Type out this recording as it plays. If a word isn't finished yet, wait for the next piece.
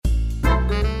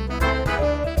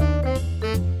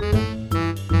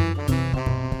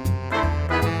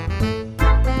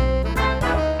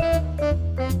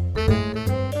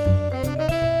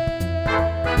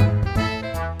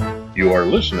You are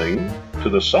listening to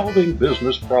the Solving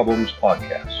Business Problems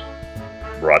podcast,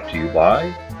 brought to you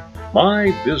by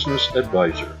My Business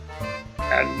Advisor.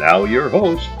 And now your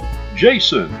host,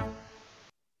 Jason.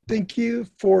 Thank you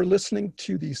for listening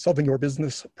to the Solving Your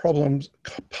Business Problems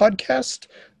podcast.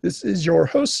 This is your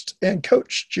host and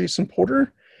coach, Jason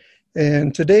Porter.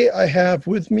 And today I have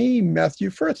with me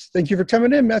Matthew Firth. Thank you for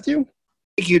coming in, Matthew.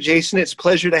 Thank you, Jason. It's a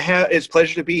pleasure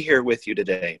to be here with you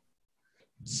today.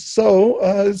 So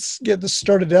let's get this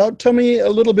started out. Tell me a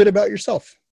little bit about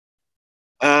yourself.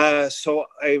 So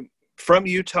I'm from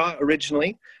Utah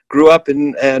originally. Grew up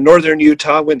in northern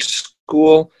Utah. Went to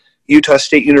school, Utah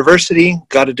State University.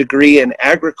 Got a degree in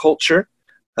agriculture.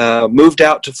 Moved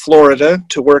out to Florida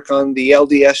to work on the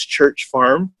LDS Church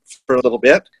farm for a little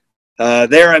bit.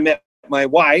 There I met my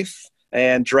wife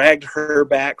and dragged her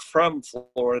back from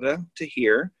Florida to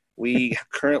here. We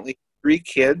currently have 3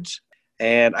 kids,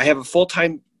 and I have a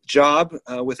full-time job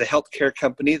with a healthcare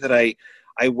company that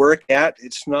I work at.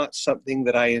 It's not something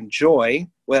that I enjoy.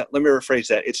 Well, let me rephrase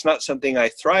that. It's not something I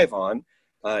thrive on.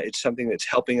 It's something that's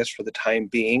helping us for the time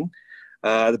being.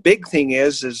 The big thing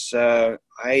is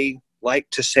I like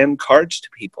to send cards to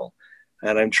people,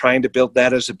 and I'm trying to build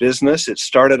that as a business. It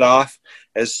started off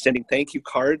as sending thank you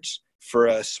cards for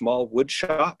a small wood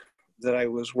shop that I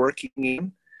was working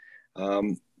in.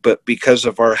 But because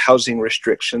of our housing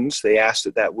restrictions, they asked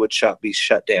that wood shop be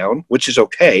shut down, which is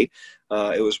okay.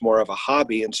 It was more of a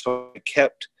hobby. And so I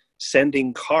kept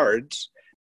sending cards.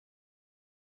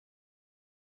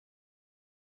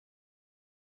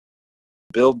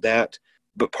 Build that.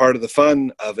 But part of the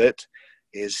fun of it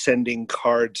is sending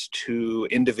cards to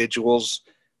individuals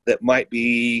that might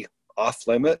be off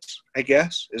limits, I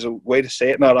guess, is a way to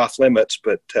say it. Not off limits,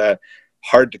 but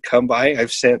hard to come by.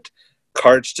 I've sent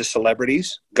cards to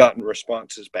celebrities, gotten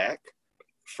responses back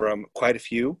from quite a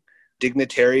few.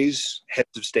 Dignitaries,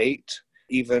 heads of state,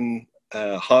 even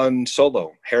Han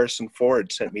Solo, Harrison Ford,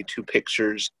 sent me 2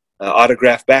 pictures,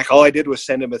 autographed back. All I did was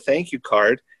send him a thank you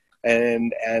card.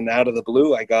 And out of the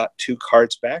blue, I got 2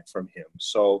 cards back from him.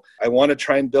 So I want to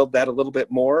try and build that a little bit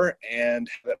more and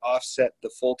have it offset the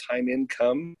full-time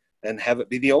income and have it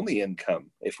be the only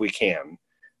income if we can.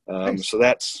 Nice. So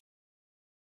that's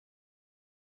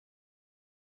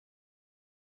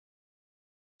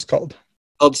called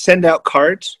Send Out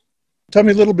Cards. Tell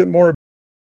me a little bit more.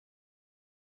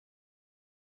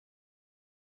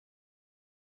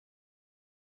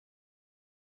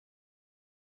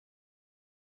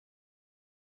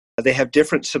 They have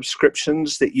different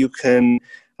subscriptions that you can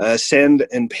send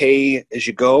and pay as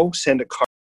you go. Send a card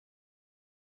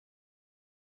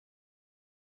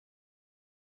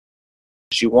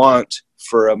as you want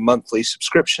for a monthly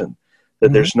subscription.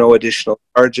 That there's no additional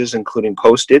charges, including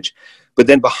postage. But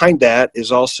then behind that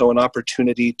is also an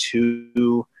opportunity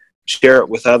to share it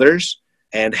with others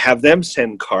and have them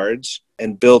send cards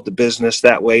and build the business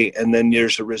that way. And then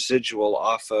there's a residual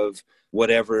off of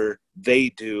whatever they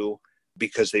do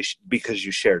because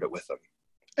you shared it with them.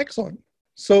 Excellent.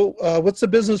 So what's the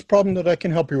business problem that I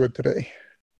can help you with today?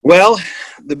 Well,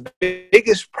 the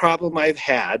biggest problem I've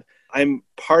had, I'm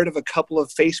part of a couple of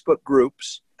Facebook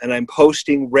groups, and I'm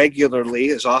posting regularly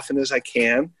as often as I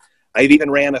can. I've even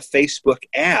ran a Facebook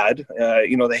ad.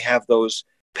 They have those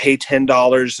pay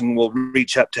 $10 and we'll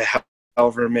reach up to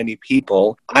however many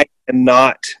people. I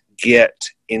cannot get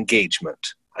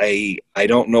engagement. I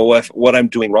don't know what I'm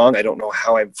doing wrong. I don't know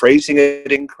how I'm phrasing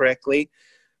it incorrectly,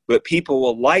 but people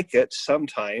will like it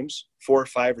sometimes, 4 or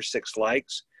 5 or 6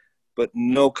 likes, but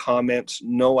no comments,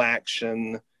 no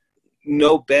action,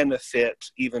 no benefit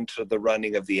even to the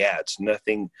running of the ads.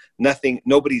 Nothing,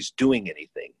 nobody's doing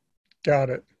anything.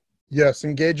 Got it. Yes,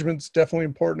 engagement's definitely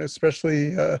important,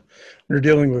 especially when you're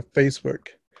dealing with Facebook.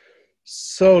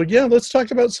 So yeah, let's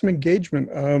talk about some engagement.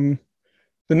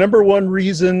 The number one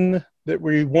reason that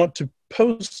we want to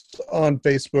post on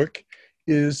Facebook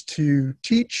is to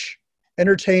teach,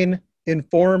 entertain,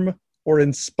 inform, or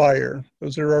inspire.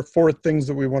 Those are our 4 things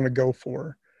that we want to go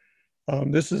for.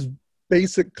 This is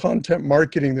basic content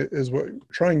marketing that is what we're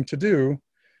trying to do.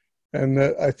 And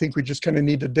I think we just kind of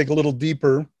need to dig a little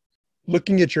deeper.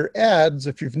 Looking at your ads,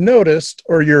 if you've noticed,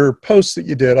 or your posts that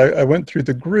you did, I went through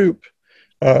the group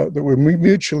that we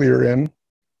mutually are in,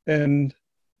 and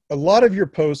a lot of your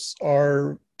posts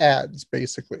are ads,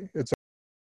 basically.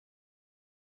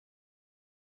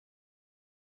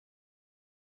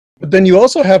 But then you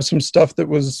also have some stuff that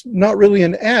was not really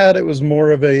an ad, it was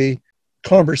more of a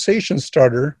conversation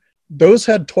starter. Those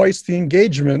had twice the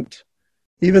engagement,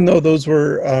 even though those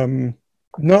were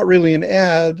not really an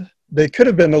ad. They could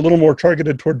have been a little more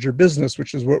targeted towards your business,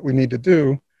 which is what we need to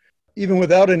do. Even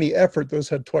without any effort, those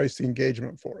had twice the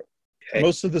engagement for it. Okay.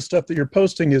 Most of the stuff that you're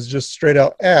posting is just straight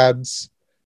out ads.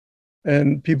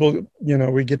 And people,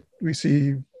 we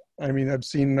see, I mean, I've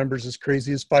seen numbers as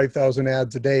crazy as 5,000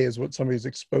 ads a day is what somebody's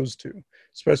exposed to,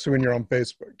 especially when you're on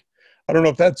Facebook. I don't know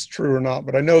if that's true or not,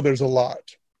 but I know there's a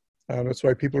lot. That's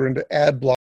why people are into ad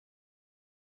block.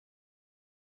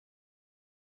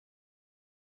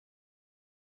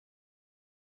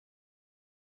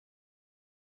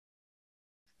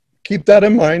 Keep that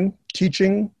in mind.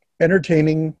 Teaching,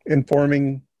 entertaining,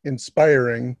 informing,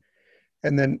 inspiring,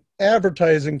 and then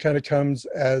advertising kind of comes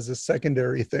as a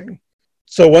secondary thing.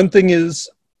 So one thing is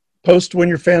post when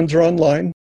your fans are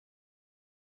online.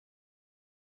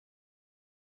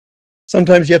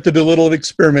 Sometimes you have to do a little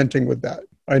experimenting with that.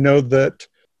 I know that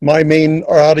my main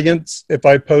audience, if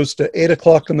I post at 8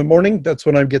 o'clock in the morning, that's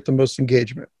when I get the most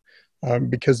engagement.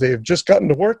 Because they have just gotten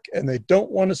to work and they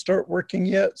don't want to start working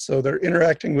yet, so they're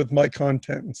interacting with my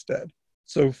content instead.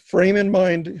 So frame in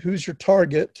mind who's your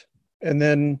target, and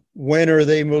then when are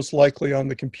they most likely on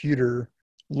the computer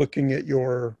looking at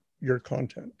your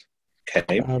content.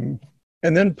 Okay.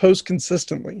 And then post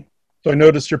consistently. So I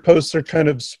notice your posts are kind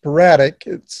of sporadic.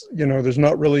 It's, there's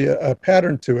not really a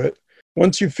pattern to it.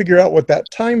 Once you figure out what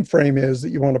that time frame is that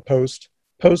you want to post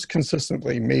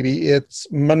consistently. Maybe it's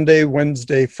Monday,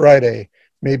 Wednesday, Friday.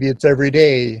 Maybe it's every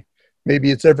day.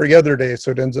 Maybe it's every other day. So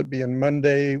it ends up being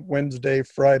Monday, Wednesday,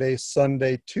 Friday,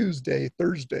 Sunday, Tuesday,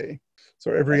 Thursday.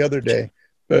 So every other day.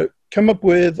 But come up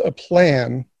with a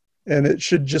plan, and it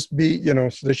should just be, so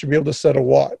they should be able to set a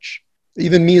watch.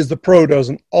 Even me as the pro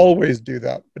doesn't always do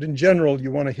that. But in general,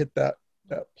 you want to hit that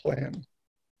plan.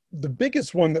 The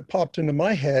biggest one that popped into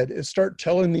my head is start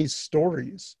telling these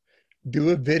stories.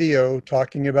 Do a video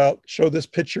talking about, show this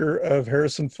picture of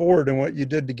Harrison Ford and what you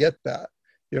did to get that.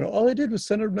 All I did was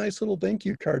send a nice little thank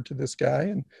you card to this guy,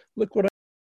 and look what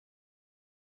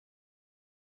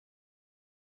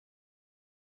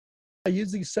I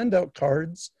use these send out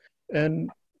cards,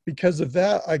 and because of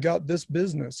that, I got this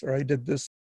business, or I did this.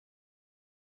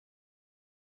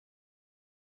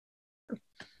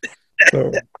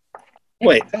 So,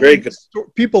 wait, very good.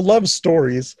 People love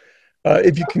stories.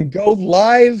 If you can go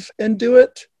live and do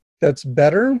it, that's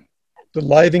better. The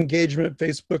live engagement,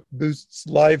 Facebook boosts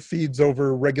live feeds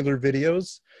over regular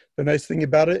videos. The nice thing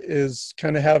about it is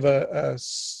kind of have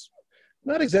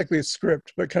not exactly a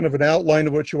script, but kind of an outline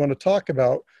of what you want to talk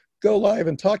about. Go live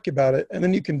and talk about it, and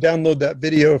then you can download that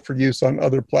video for use on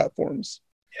other platforms.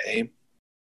 Okay.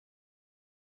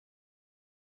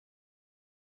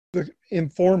 The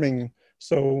informing,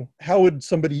 so how would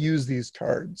somebody use these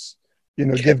cards?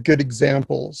 Give good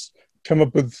examples, come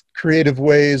up with creative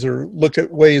ways, or look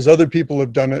at ways other people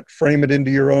have done it, frame it into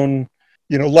your own,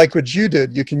 like what you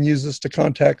did. You can use this to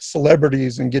contact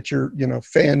celebrities and get your,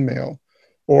 fan mail.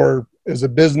 Or as a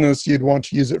business, you'd want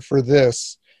to use it for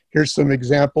this. Here's some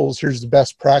examples. Here's the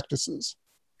best practices.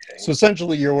 Okay. So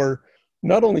essentially, you're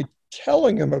not only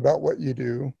telling them about what you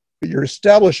do, but you're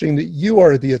establishing that you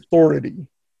are the authority.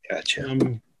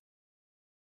 Gotcha.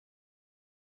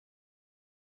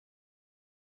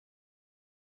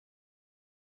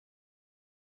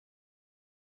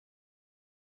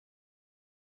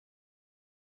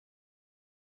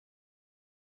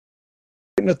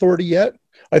 An authority yet?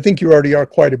 I think you already are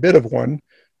quite a bit of one,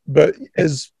 but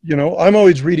as I'm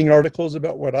always reading articles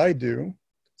about what I do,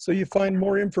 so you find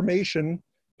more information,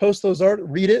 post those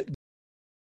read it.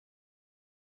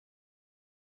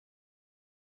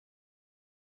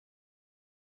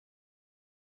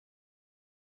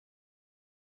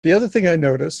 The other thing I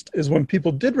noticed is when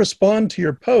people did respond to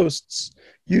your posts,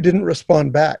 you didn't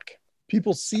respond back.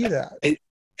 People see that.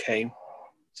 Okay.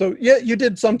 So yeah, you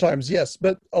did sometimes, yes,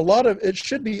 but a lot of it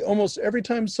should be almost every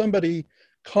time somebody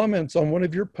comments on one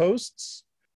of your posts,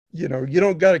 you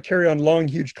don't got to carry on long,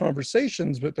 huge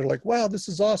conversations, but they're like, wow, this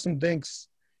is awesome, thanks.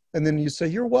 And then you say,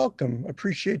 you're welcome.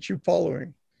 Appreciate you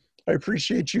following. I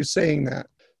appreciate you saying that.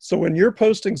 So when you're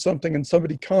posting something and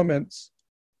somebody comments,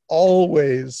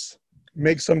 always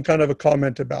make some kind of a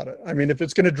comment about it. I mean, if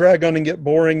it's going to drag on and get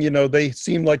boring, they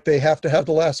seem like they have to have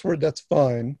the last word, that's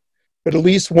fine. But at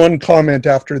least one comment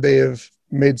after they have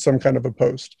made some kind of a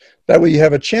post. That way you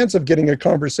have a chance of getting a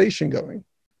conversation going.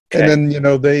 Okay. And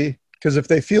then, because if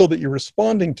they feel that you're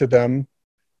responding to them.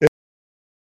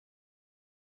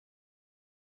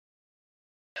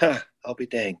 I'll be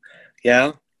dang.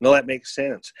 Yeah, no, that makes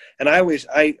sense. And I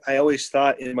always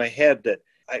thought in my head that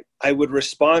I would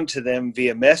respond to them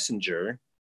via Messenger.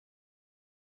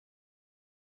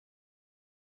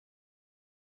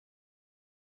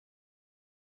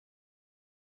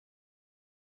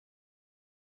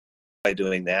 By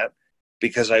doing that,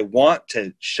 because I want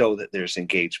to show that there's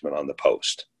engagement on the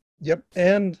post. Yep.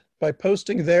 And by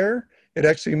posting there, it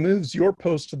actually moves your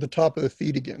post to the top of the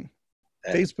feed again.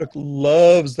 Facebook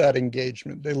loves that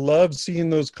engagement. They love seeing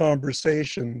those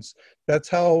conversations. That's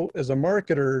how, as a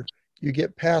marketer, you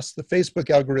get past the Facebook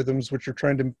algorithms, which are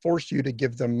trying to force you to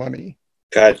give them money.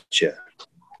 Gotcha.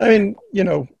 I mean,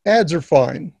 ads are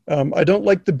fine. I don't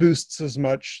like the boosts as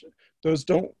much. Those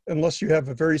don't, unless you have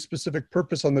a very specific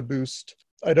purpose on the boost,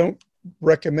 I don't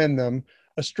recommend them.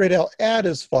 A straight out ad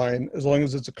is fine as long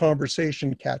as it's a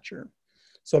conversation catcher.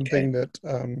 Something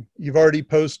that you've already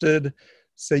posted.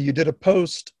 Say you did a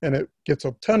post and it gets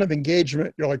a ton of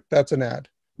engagement. You're like, that's an ad.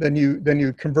 Then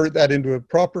you convert that into a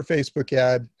proper Facebook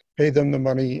ad, pay them the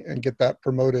money and get that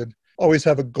promoted. Always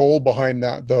have a goal behind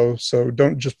that though. So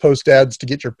don't just post ads to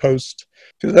get your post.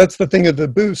 Because that's the thing of the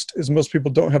boost is most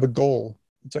people don't have a goal.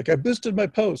 It's like, I boosted my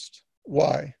post.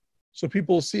 Why? So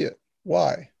people will see it.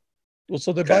 Why? Well,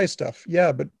 so they buy stuff.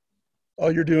 Yeah, but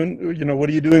all you're doing, what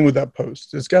are you doing with that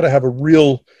post? It's got to have a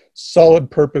real solid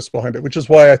purpose behind it, which is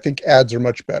why I think ads are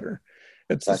much better.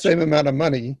 It's the same amount of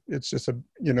money. It's just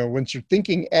once you're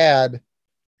thinking ad,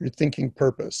 you're thinking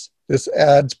purpose. This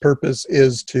ad's purpose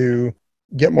is to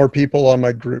get more people on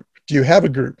my group. Do you have a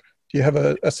group? Do you have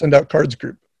a send out cards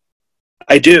group?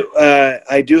 I do.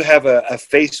 I do have a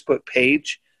Facebook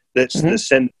page that's the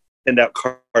send out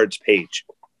cards page.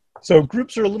 So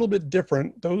groups are a little bit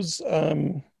different. Those.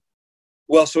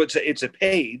 Well, so it's a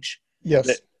page. Yes.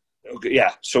 Okay,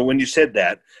 yeah. So when you said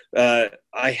that,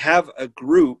 I have a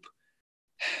group.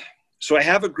 So I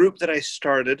have a group that I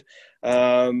started,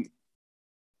 and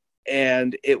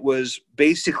it was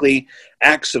basically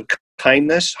acts of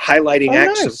kindness, highlighting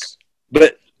acts of.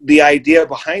 But the idea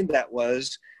behind that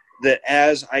was that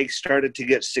as I started to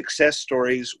get success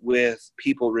stories with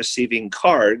people receiving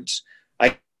cards,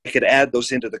 I could add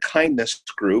those into the kindness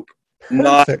group.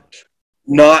 Perfect.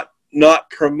 Not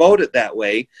promote it that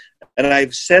way. And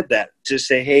I've said that to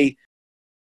say, hey,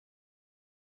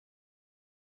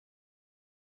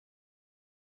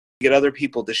 get other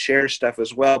people to share stuff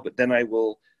as well. But then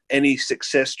any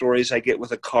success stories I get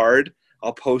with a card,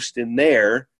 I'll post in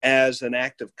there as an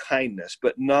act of kindness,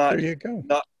 but not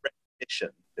recognition,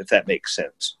 if that makes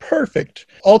sense. Perfect.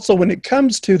 Also, when it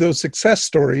comes to those success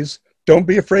stories, don't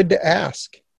be afraid to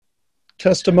ask.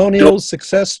 Testimonials,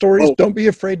 success stories, don't be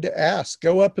afraid to ask.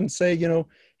 Go up and say,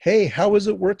 hey, how is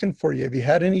it working for you? Have you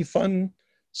had any fun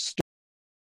stories?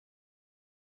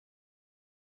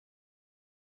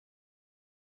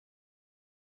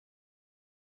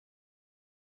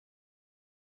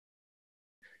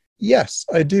 Yes,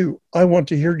 I do. I want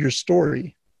to hear your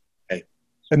story. Okay.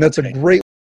 And that's a great.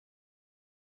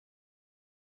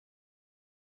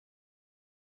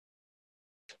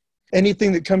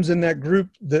 Anything that comes in that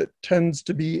group that tends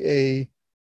to be a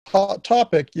hot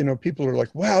topic, people are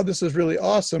like, wow, this is really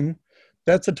awesome.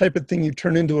 That's the type of thing you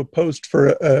turn into a post for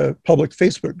a public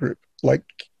Facebook group, like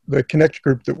the Connect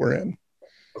group that we're in.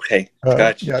 Okay,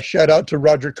 gotcha. Yeah, shout out to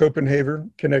Roger Copenhaver,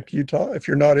 Connect Utah. If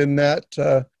you're not in that,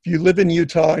 if you live in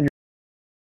Utah and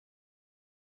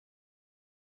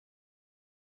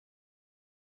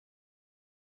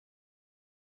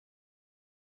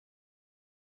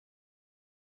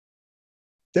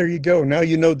there you go. Now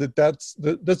you know that's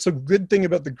a good thing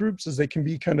about the groups is they can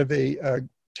be kind of a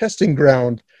testing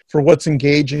ground for what's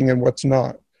engaging and what's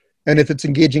not. And if it's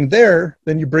engaging there,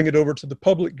 then you bring it over to the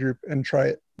public group and try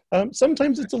it.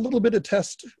 Sometimes it's a little bit of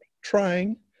test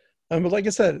trying. But like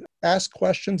I said, ask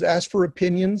questions, ask for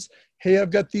opinions. Hey,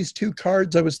 I've got these 2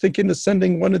 cards. I was thinking of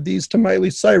sending one of these to Miley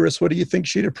Cyrus. What do you think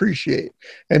she'd appreciate?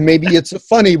 And maybe it's a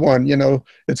funny one,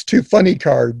 it's 2 funny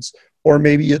cards. Or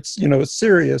maybe it's, it's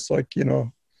serious, like,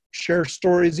 share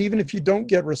stories, even if you don't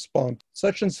get response.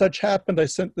 Such and such happened. I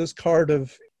sent this card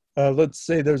of, let's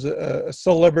say there's a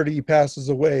celebrity passes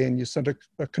away and you sent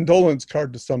a condolence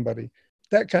card to somebody.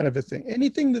 That kind of a thing.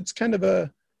 Anything that's kind of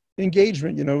a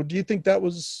engagement, do you think that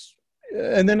was,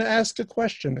 and then ask a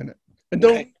question in it. And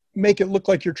don't make it look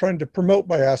like you're trying to promote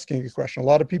by asking a question. A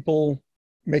lot of people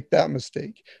make that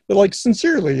mistake. But like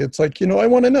sincerely, it's like, I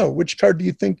want to know, which card do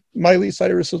you think Miley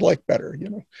Cyrus would like better?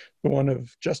 The one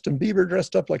of Justin Bieber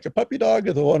dressed up like a puppy dog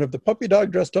or the one of the puppy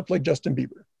dog dressed up like Justin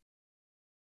Bieber?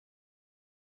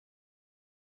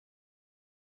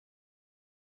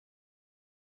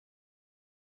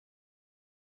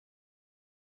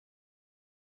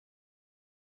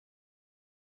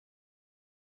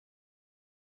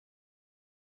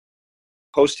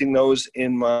 Posting those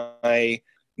in my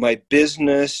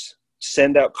business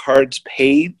send out cards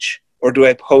page, or do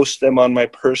I post them on my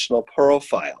personal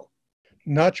profile?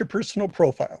 Not your personal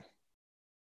profile.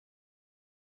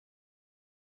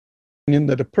 In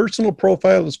that a personal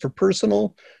profile is for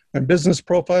personal and business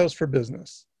profiles for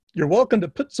business. you're welcome to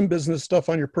put some business stuff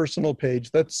on your personal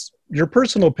page. That's your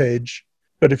personal page.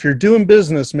 But if you're doing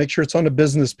business, make sure it's on a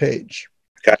business page.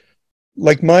 Okay.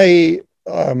 Like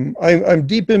I'm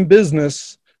deep in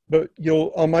business, but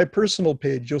on my personal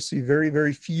page, you'll see very,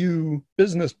 very few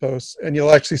business posts, and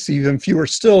you'll actually see even fewer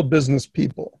still business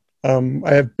people.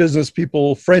 I have business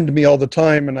people friend me all the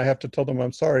time, and I have to tell them,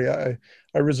 I'm sorry, I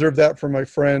reserve that for my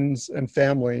friends and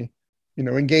family.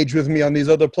 Engage with me on these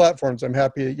other platforms. I'm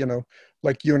happy,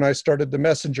 like you and I started the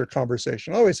Messenger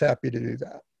conversation. Always happy to do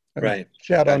that. And right.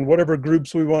 Chat on whatever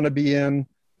groups we want to be in.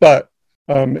 But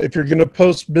if you're going to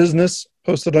post business,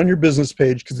 post it on your business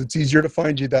page because it's easier to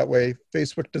find you that way.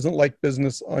 Facebook doesn't like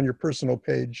business on your personal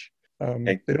page.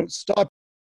 They don't stop.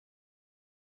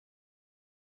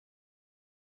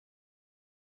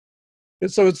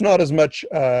 So it's not as much,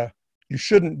 you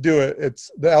shouldn't do it.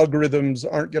 It's the algorithms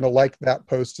aren't going to like that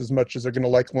post as much as they're going to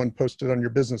like one posted on your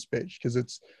business page because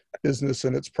it's business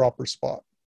in its proper spot.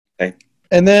 Okay.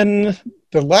 And then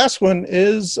the last one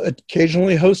is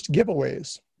occasionally host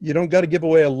giveaways. You don't got to give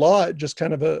away a lot, just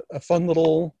kind of a fun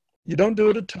little, you don't do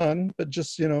it a ton, but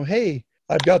just, hey,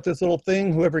 I've got this little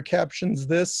thing. Whoever captions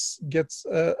this gets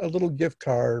a little gift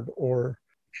card or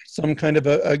some kind of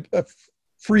a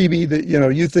freebie that,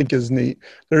 you think is neat.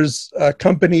 There's a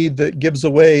company that gives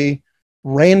away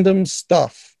random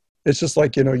stuff. It's just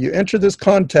like, you enter this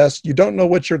contest, you don't know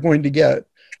what you're going to get.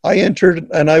 I entered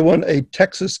and I won a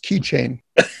Texas keychain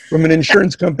from an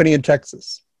insurance company in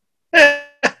Texas.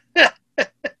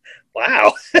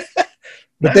 Wow.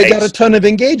 But they got a ton of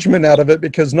engagement out of it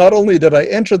because not only did I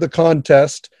enter the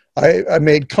contest, I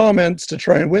made comments to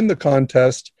try and win the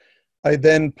contest. I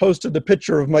then posted a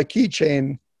picture of my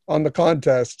keychain on the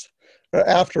contest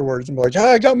afterwards and be like,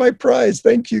 I got my prize.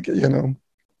 Thank you.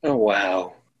 Oh,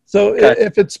 wow. So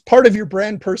if it's part of your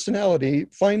brand personality,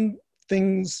 find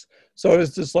things. So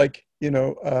it's just like,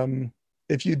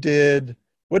 if you did,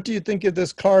 what do you think of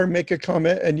this car? Make a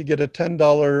comment and you get a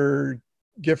 $10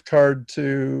 gift card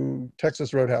to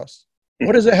Texas Roadhouse.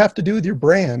 What does it have to do with your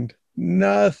brand?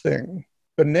 Nothing.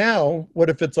 But now, what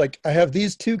if it's like, I have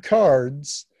these two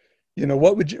cards,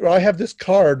 what would you, I have this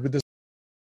card with this.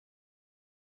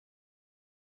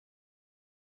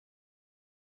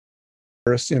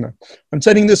 I'm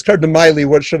sending this card to Miley.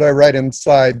 What should I write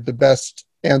inside? The best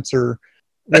answer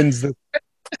wins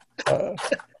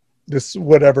this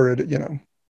whatever it,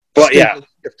 Well, yeah,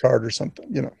 gift card or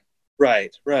something,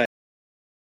 Right.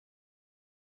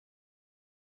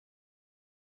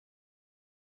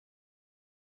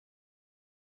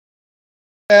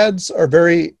 Ads are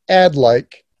very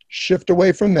ad-like. Shift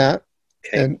away from that,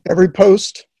 and every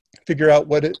post, figure out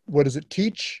what does it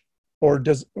teach, or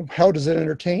how does it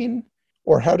entertain,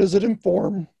 or how does it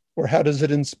inform, or how does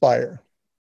it inspire.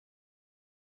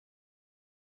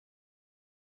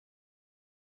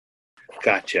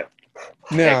 Gotcha.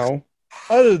 Now,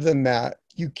 other than that,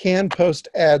 you can post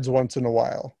ads once in a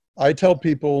while. I tell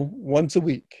people once a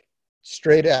week,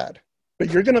 straight ad.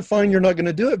 But you're going to find you're not going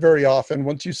to do it very often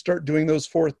once you start doing those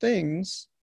 4 things,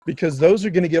 because those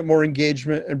are going to get more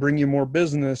engagement and bring you more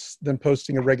business than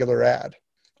posting a regular ad.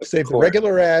 Save the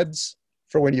regular ads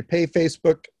for when you pay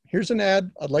Facebook. Here's an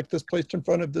ad. I'd like this placed in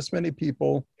front of this many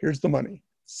people. Here's the money.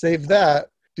 Save that.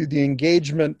 Do the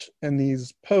engagement and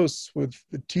these posts with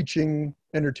the teaching,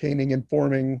 entertaining,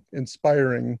 informing,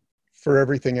 inspiring for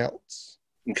everything else.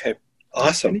 Okay.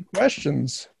 Awesome. Any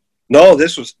questions? No,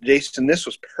 Jason, this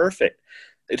was perfect.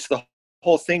 It's the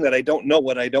whole thing that I don't know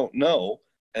what I don't know,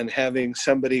 and having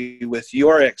somebody with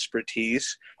your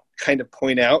expertise kind of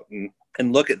point out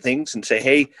and look at things and say,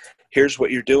 hey, here's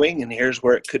what you're doing and here's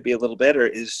where it could be a little better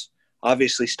is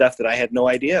obviously stuff that I had no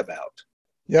idea about.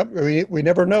 Yep, we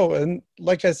never know. And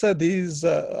like I said,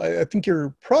 I think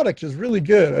your product is really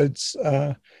good.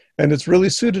 And it's really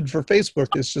suited for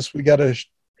Facebook. It's just we got to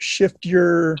shift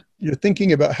your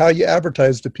thinking about how you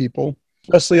advertise to people,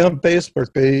 especially on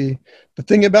Facebook. The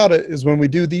thing about it is when we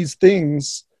do these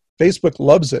things, Facebook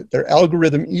loves it. Their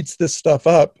algorithm eats this stuff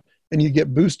up and you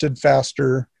get boosted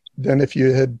faster than if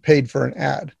you had paid for an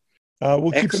ad.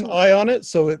 We'll keep an eye on it.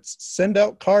 So it's Send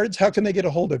Out Cards. How can they get a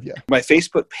hold of you? My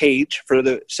Facebook page for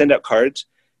the Send Out Cards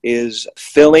is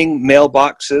Filling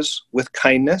Mailboxes with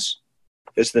Kindness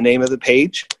is the name of the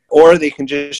page. Or they can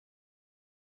just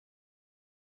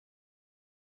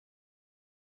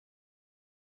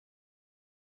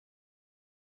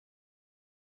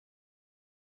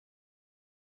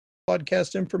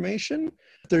podcast information.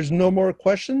 If there's no more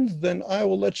questions, then I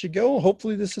will let you go.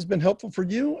 Hopefully this has been helpful for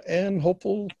you and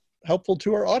helpful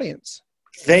to our audience.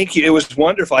 Thank you. It was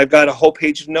wonderful. I've got a whole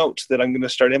page of notes that I'm going to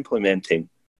start implementing.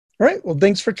 All right. Well,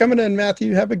 thanks for coming in,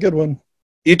 Matthew. Have a good one.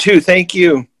 You too. Thank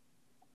you.